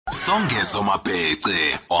Songezo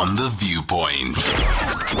Mabece on The Viewpoint.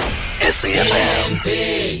 SAFM.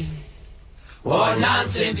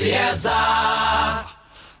 Wonansi mpieza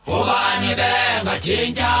ubani benga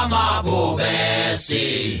tinja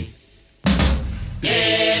mabubesi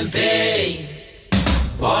Impi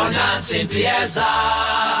wonansi mpieza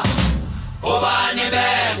ubani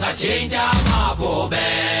benga tinja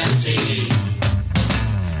mabubesi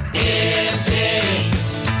Impi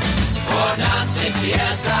wonansi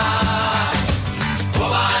mpieza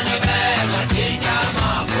ubani benga tinja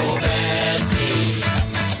mabubesi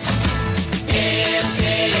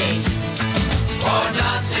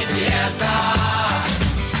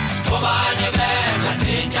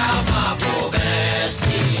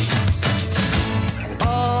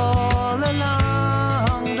All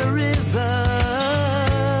along the river,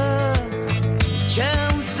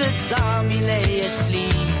 Chelmsford's army lay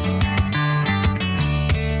asleep.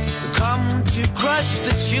 Come to crush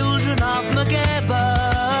the children of Mageba,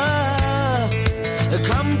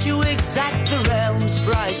 come to exact the realm's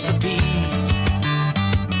price for peace.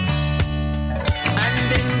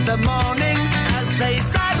 And in the morning, as they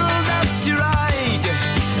saddled up to ride,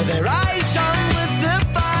 their eyes shone with the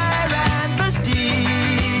fire and the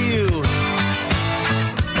steel.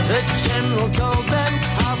 The general told them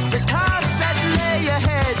of the task that lay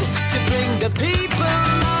ahead, to bring the people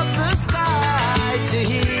of the sky to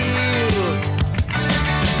heal.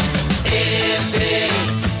 Impi,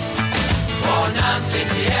 Bonanzi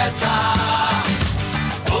Piesa,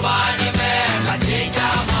 Ubani Benga Tinja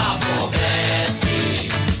Mabubesi.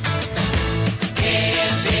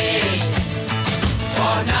 Impi,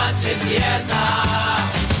 Bonanzi Piesa,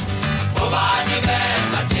 Ubani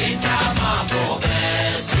Benga Tinja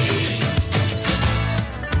Mabubesi.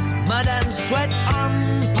 Mud and sweat on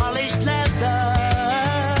polished leather,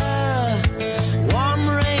 warm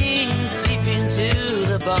rain seeping to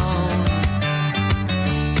the bone.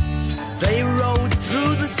 They rode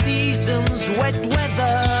through the season's wet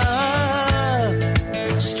weather,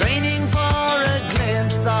 straining for a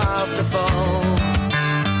glimpse of the foe.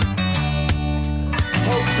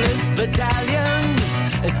 Hopeless battalion,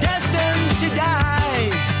 destined to die,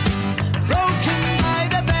 broken by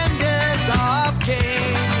the benders of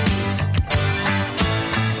kings.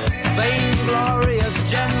 Vainglorious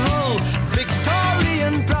general,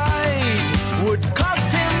 Victorian pride, would cost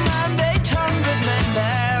him and 800 men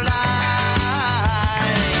their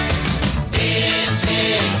lives. Impi,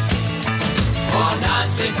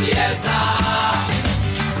 Bonanzi Piesa,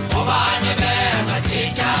 Ubani Benga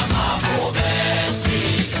Tinja Mabubesi.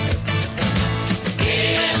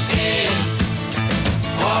 Impi,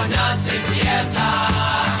 Bonanzi Piesa,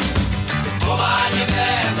 Ubani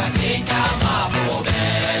Benga Tinja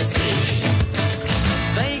Mabubesi.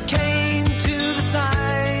 They came to the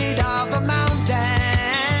side of a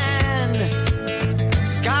mountain.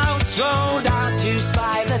 Scouts rode out to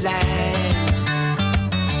spy the land.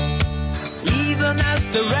 Even as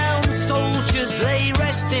the realm soldiers lay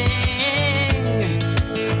resting,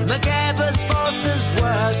 Mageba's forces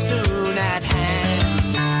were soon at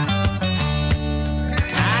hand.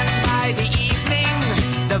 And by the evening,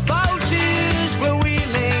 the vultures were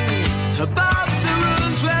wheeling above the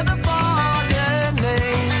ruins where the fallen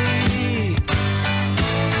lay.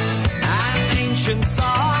 An ancient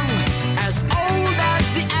song, as old as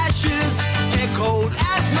the ashes, echoed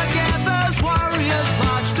as Mageba's warriors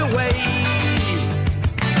marched away.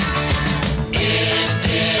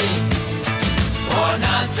 Impi,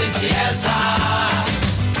 Bonanzi Piesa,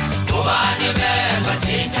 Ubani Benga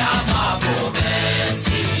Tinja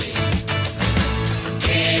Mabubesi.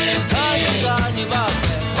 Impi,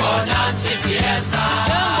 Bonanzi Piesa,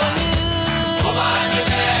 Ubani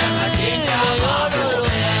Benga Tinja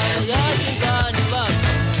Mabubesi.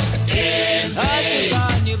 Impi,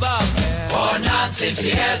 Bonanzi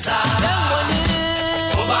Piesa,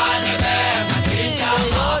 Ubani Benga Tinja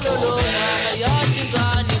Mabubesi.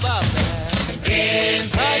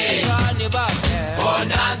 Impi,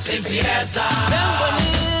 Bonanzi Piesa,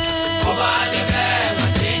 Ubani Benga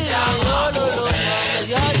Tinja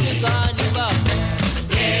Mabubesi.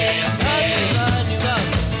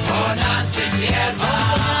 Bonanzi Piesa,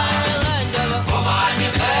 Ubani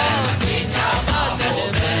Benga Tinja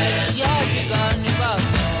Mabubesi.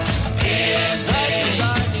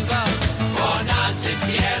 Bonanzi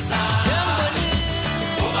Piesa,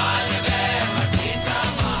 Ubani Benga Tinja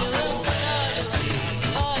Mabubesi.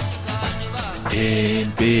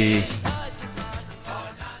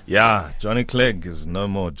 Yeah, Johnny Clegg is no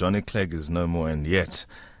more. Johnny Clegg is no more, and yet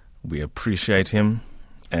we appreciate him,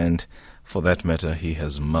 and for that matter, he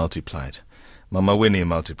has multiplied. Mama Winnie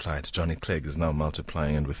multiplied. Johnny Clegg is now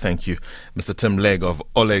multiplying, and we thank you, Mr. Tim Legg of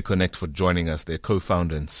OLE Connect, for joining us, their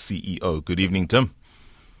co-founder and CEO. Good evening, Tim.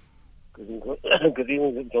 Good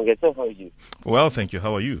evening, Songezo. How are you? Well, thank you.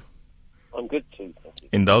 How are you? I'm good too. Thank you.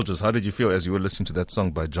 Indulge us. How did you feel as you were listening to that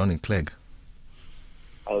song by Johnny Clegg?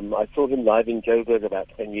 I saw him live in Joburg about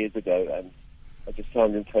 10 years ago, and I just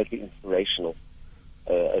found him totally inspirational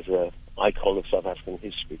as an icon of South African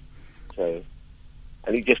history. So,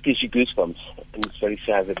 and it just gives you goosebumps, and it's very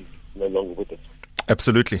sad that he's no longer with us.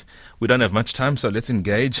 Absolutely. We don't have much time, so let's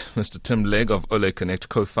engage Mr. Tim Legg of OLE Connect,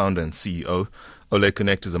 co-founder and CEO. OLE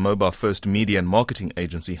Connect is a mobile-first media and marketing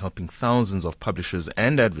agency helping thousands of publishers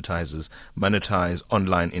and advertisers monetize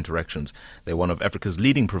online interactions. They're one of Africa's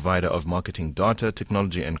leading provider of marketing data,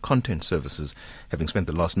 technology and content services, having spent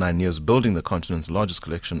the last 9 years building the continent's largest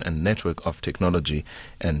collection and network of technology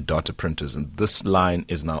and data printers. And this line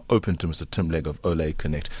is now open to Mr. Tim Legg of OLE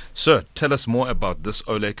Connect. Sir, tell us more about this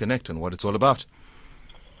OLE Connect and what it's all about.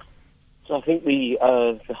 So I think the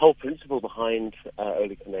whole principle behind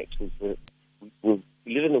OLE Connect was that we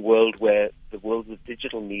live in a world where the worlds of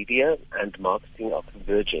digital media and marketing are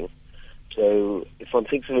converging. So if one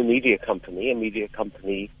thinks of a media company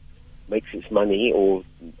makes its money, or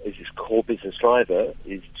is its core business driver,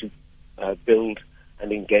 is to build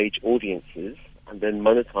and engage audiences and then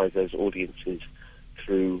monetize those audiences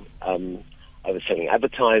through either selling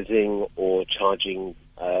advertising or charging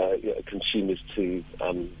consumers to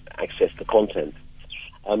access the content.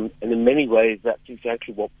 And in many ways, that's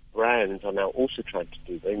exactly what brands are now also trying to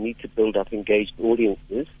do. They need to build up engaged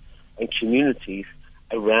audiences and communities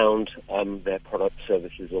around their product,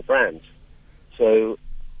 services, or brands. So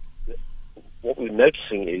what we're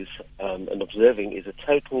noticing is, and observing, is a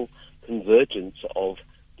total convergence of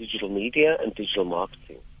digital media and digital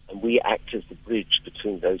marketing. And we act as the bridge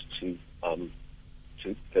between those two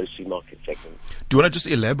market segments. Do you want to just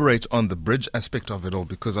elaborate on the bridge aspect of it all?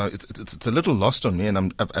 Because it's a little lost on me,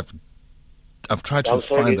 and I've tried to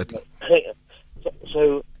find that.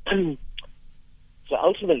 So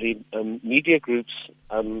ultimately, media groups,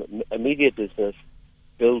 a media business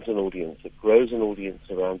builds an audience. It grows an audience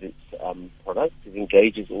around its product. It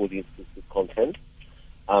engages audiences with content,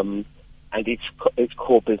 and its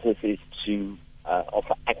core business is to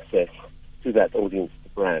offer access to that audience to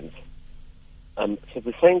brands. So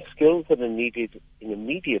the same skills that are needed in a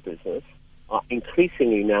media business are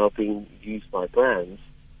increasingly now being used by brands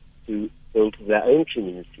to build their own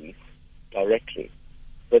communities directly.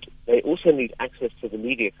 But they also need access to the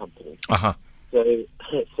media companies. Uh-huh.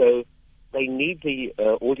 So they need the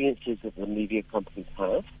audiences that the media companies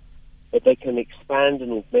have, but they can expand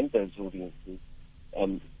and augment those audiences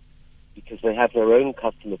because they have their own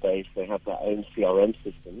customer base, they have their own CRM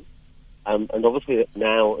systems. And obviously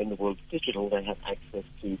now in the world of digital, they have access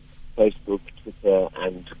to Facebook, Twitter,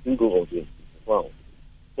 and Google audiences as well.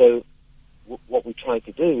 So what we try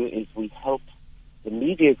to do is we help the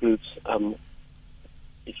media groups,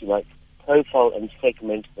 if you like, profile and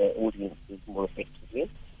segment their audiences more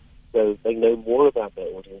effectively. So they know more about their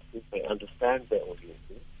audiences, they understand their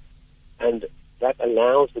audiences, and that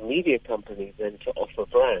allows the media companies then to offer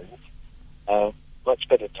brands much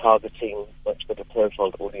better targeting, much better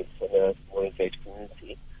profiled audience and a more engaged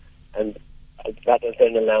community. And that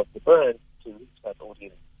then allows the brand to reach that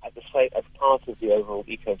audience as part of the overall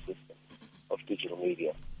ecosystem of digital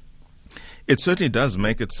media. It certainly does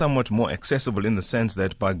make it somewhat more accessible in the sense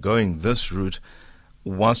that by going this route,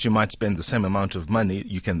 whilst you might spend the same amount of money,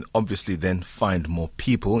 you can obviously then find more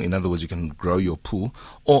people. In other words, you can grow your pool.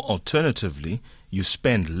 Or alternatively, you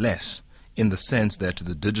spend less, in the sense that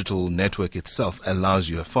the digital network itself allows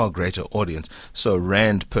you a far greater audience. So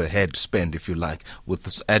rand per head spend, if you like, with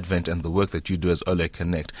this advent and the work that you do as OLE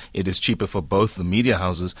Connect, it is cheaper for both the media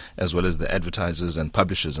houses as well as the advertisers and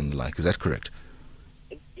publishers and the like. Is that correct?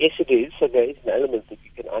 Yes, it is. So there is an element that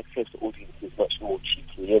you can access audiences much more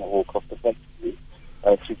cheaply and more cost effectively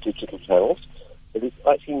through digital channels. But it's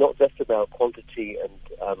actually not just about quantity and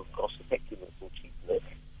cost effectiveness or cheapness.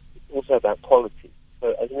 It's also about quality.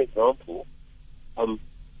 So as an example,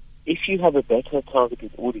 if you have a better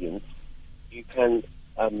targeted audience, you can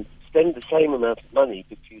spend the same amount of money,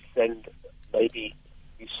 but you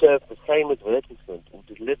serve the same advertisement or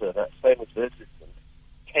deliver that same advertisement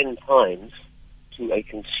 10 times to a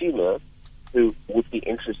consumer who would be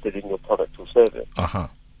interested in your product or service. Uh-huh.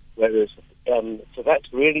 Whereas, so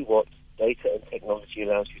that's really what data and technology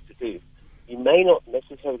allows you to do. You may not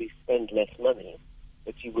necessarily spend less money,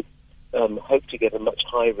 but you would hope to get a much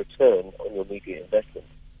higher return on your media investment.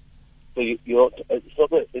 So it's not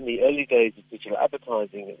that in the early days of digital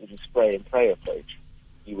advertising, it was a spray and pray approach.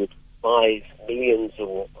 You would buy millions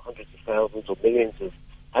or hundreds of thousands or millions of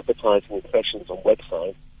advertising impressions on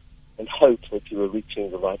websites and hope that you are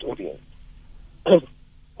reaching the right audience.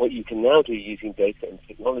 What you can now do using data and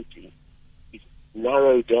technology is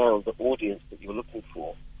narrow down the audience that you're looking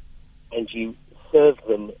for, and you serve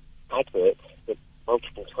them adverts but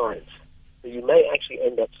multiple times. So you may actually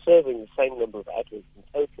end up serving the same number of adverts in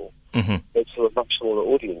total, but to a much smaller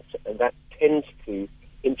audience, and that tends to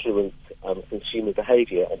influence consumer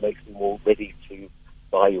behavior and makes them more ready to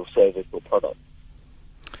buy your service or product.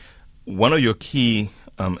 One of your key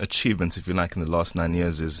achievements, if you like, in the last 9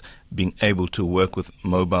 years is being able to work with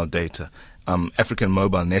mobile data. African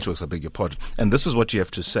mobile networks, I beg your pardon. And this is what you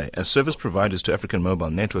have to say. As service providers to African mobile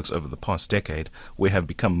networks over the past decade, we have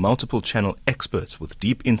become multiple channel experts with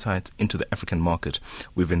deep insights into the African market.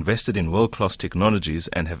 We've invested in world-class technologies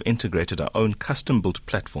and have integrated our own custom-built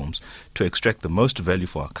platforms to extract the most value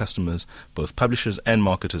for our customers, both publishers and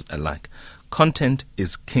marketers alike. Content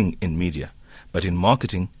is king in media. But in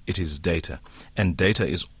marketing, it is data. And data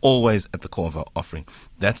is always at the core of our offering.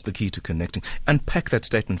 That's the key to connecting. Unpack that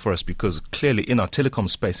statement for us, because clearly in our telecom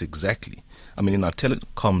space in our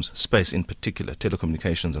telecoms space in particular,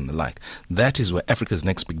 telecommunications and the like, that is where Africa's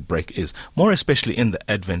next big break is, more especially in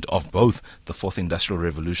the advent of both the fourth industrial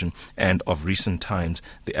revolution and of recent times,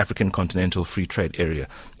 the African continental free trade area.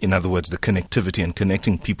 In other words, the connectivity and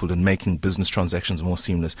connecting people and making business transactions more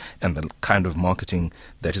seamless, and the kind of marketing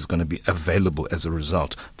that is going to be available as a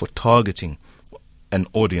result for targeting an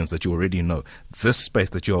audience that you already know. This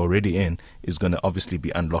space that you're already in is going to obviously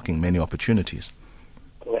be unlocking many opportunities.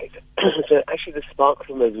 Correct. So actually the spark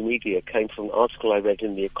from those media came from an article I read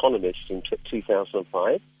in The Economist in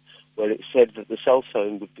 2005, where it said that the cell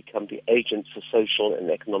phone would become the agent for social and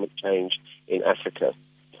economic change in Africa.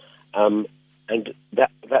 And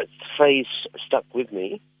that phrase stuck with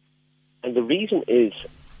me. And the reason is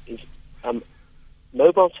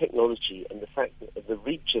mobile technology and the fact that the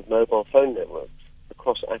reach of mobile phone networks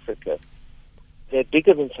across Africa, they're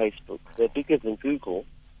bigger than Facebook, they're bigger than Google,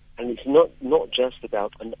 and it's not just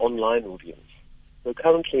about an online audience. So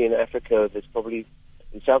currently in Africa,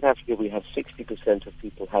 in South Africa, we have 60% of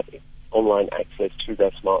people having online access through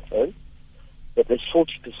their smartphone, but there's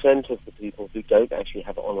 40% of the people who don't actually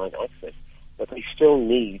have online access, but they still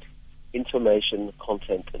need information,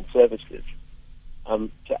 content, and services.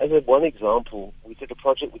 So as one example, we did a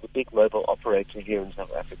project with a big mobile operator here in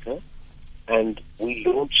South Africa, and we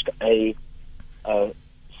launched a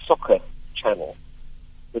soccer channel,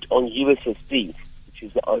 but on USSD, which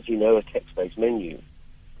is, as you know, a text-based menu,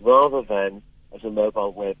 rather than as a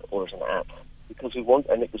mobile web or as an app, because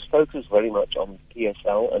and it was focused very much on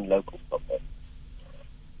PSL and local soccer.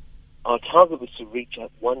 Our target was to reach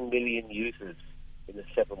 1 million users in a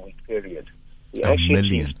 7-week period. We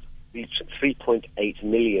actually reached 3.8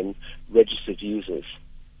 million registered users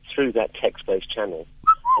through that text-based channel.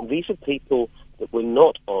 And these are people that were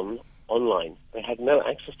not online. They had no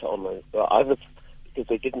access to online, either because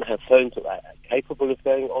they didn't have phones that were capable of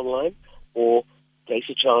going online, or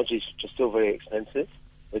data charges which are still very expensive.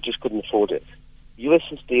 They just couldn't afford it.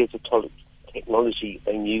 USSD is a technology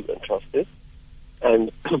they knew and trusted, and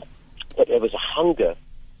but there was a hunger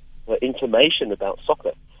for information about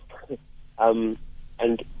soccer. And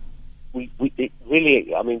it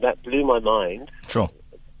really, that blew my mind. Sure.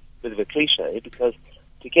 Bit of a cliche, because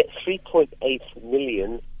to get 3.8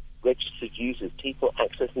 million registered users, people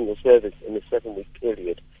accessing the service in a 7-week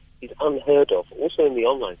period, is unheard of, also in the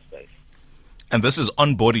online space. And this is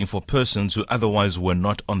onboarding for persons who otherwise were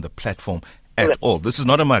not on the platform at all. This is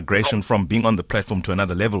not a migration from being on the platform to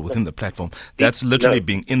another level within the platform. That's literally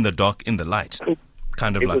being in the dark, in the light. It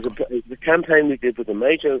was a campaign we did with a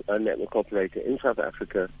major network operator in South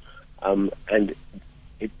Africa, and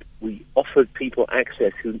we offered people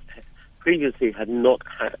access who previously had not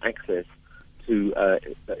had access to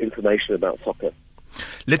information about soccer.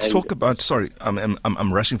 Let's talk about,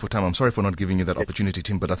 I'm rushing for time. I'm sorry for not giving you that opportunity,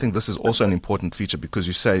 Tim, but I think this is also an important feature, because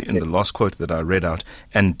you say in the last quote that I read out,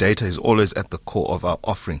 and data is always at the core of our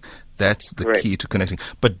offering. That's the key to connecting.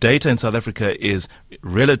 But data in South Africa is,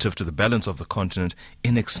 relative to the balance of the continent,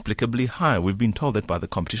 inexplicably high. We've been told that by the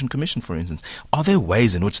Competition Commission, for instance. Are there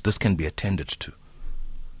ways in which this can be attended to?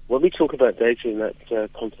 When we talk about data in that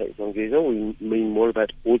context, Songezo, we mean more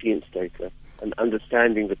about audience data and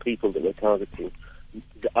understanding the people that we're targeting.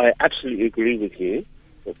 I absolutely agree with you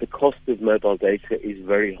that the cost of mobile data is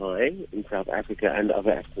very high in South Africa and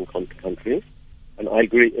other African countries, and I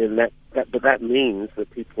agree in that. But that means that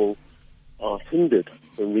people are hindered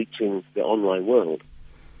from reaching the online world.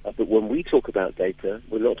 But when we talk about data,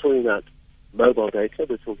 we're not talking about mobile data.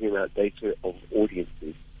 We're talking about data of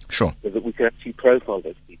audiences. Sure. So that we can actually profile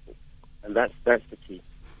those people, and that's the key.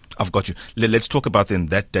 I've got you. Let's talk about then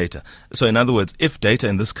that data. So in other words, if data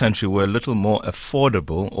in this country were a little more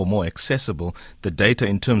affordable or more accessible, the data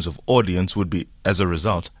in terms of audience would be, as a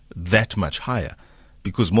result, that much higher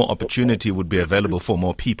because more opportunity would be available for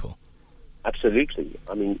more people. Absolutely.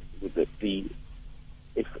 I mean,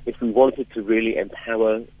 if we wanted to really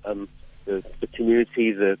empower the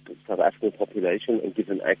community, the South African population, and give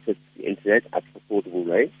them access to the internet at affordable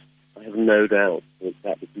rates, I have no doubt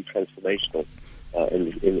that would be transformational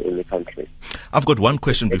in the country. I've got one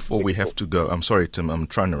question before we have to go. I'm sorry, Tim, I'm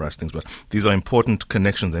trying to rush things, but these are important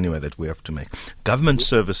connections anyway that we have to make. Government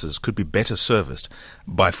services could be better serviced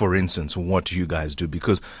by, for instance, what you guys do,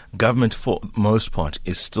 because government, for most part,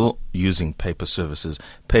 is still using paper services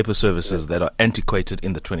that are antiquated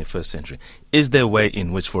in the 21st century. Is there a way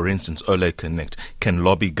in which, for instance, OLE Connect can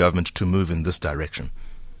lobby government to move in this direction?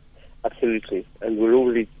 Absolutely. And we're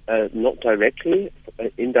already, not directly,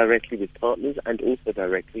 indirectly with partners, and also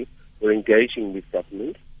directly, we're engaging with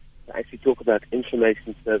government to actually talk about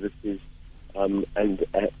information services and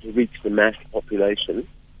to reach the mass population.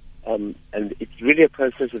 And it's really a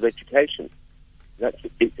process of education.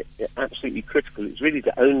 It's absolutely critical. It's really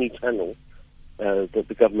the only channel that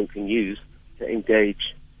the government can use to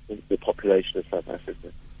engage the population of South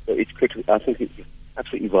Africa. So it's critical. I think it's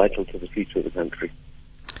absolutely vital to the future of the country.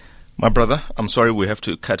 My brother, I'm sorry we have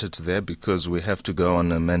to cut it there because we have to go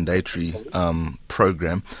on a mandatory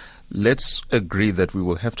program. Let's agree that we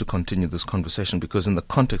will have to continue this conversation because in the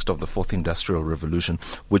context of the fourth industrial revolution,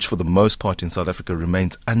 which for the most part in South Africa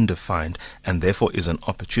remains undefined and therefore is an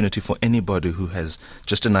opportunity for anybody who has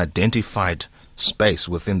just an identified space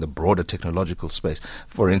within the broader technological space.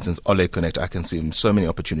 For instance, OLE Connect, I can see so many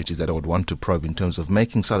opportunities that I would want to probe in terms of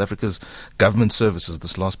making South Africa's government services,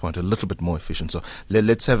 this last point, a little bit more efficient. So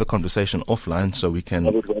let's have a conversation offline so we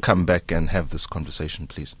can come back and have this conversation,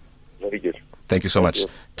 please. Very good. Thank you so much.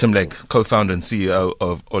 Tim Legg, co-founder and CEO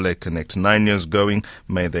of OLE Connect. 9 years going.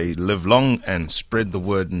 May they live long and spread the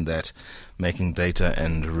word in that, making data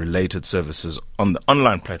and related services on the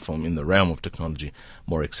online platform in the realm of technology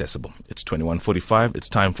more accessible. It's 21:45. It's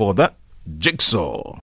time for the Jigsaw.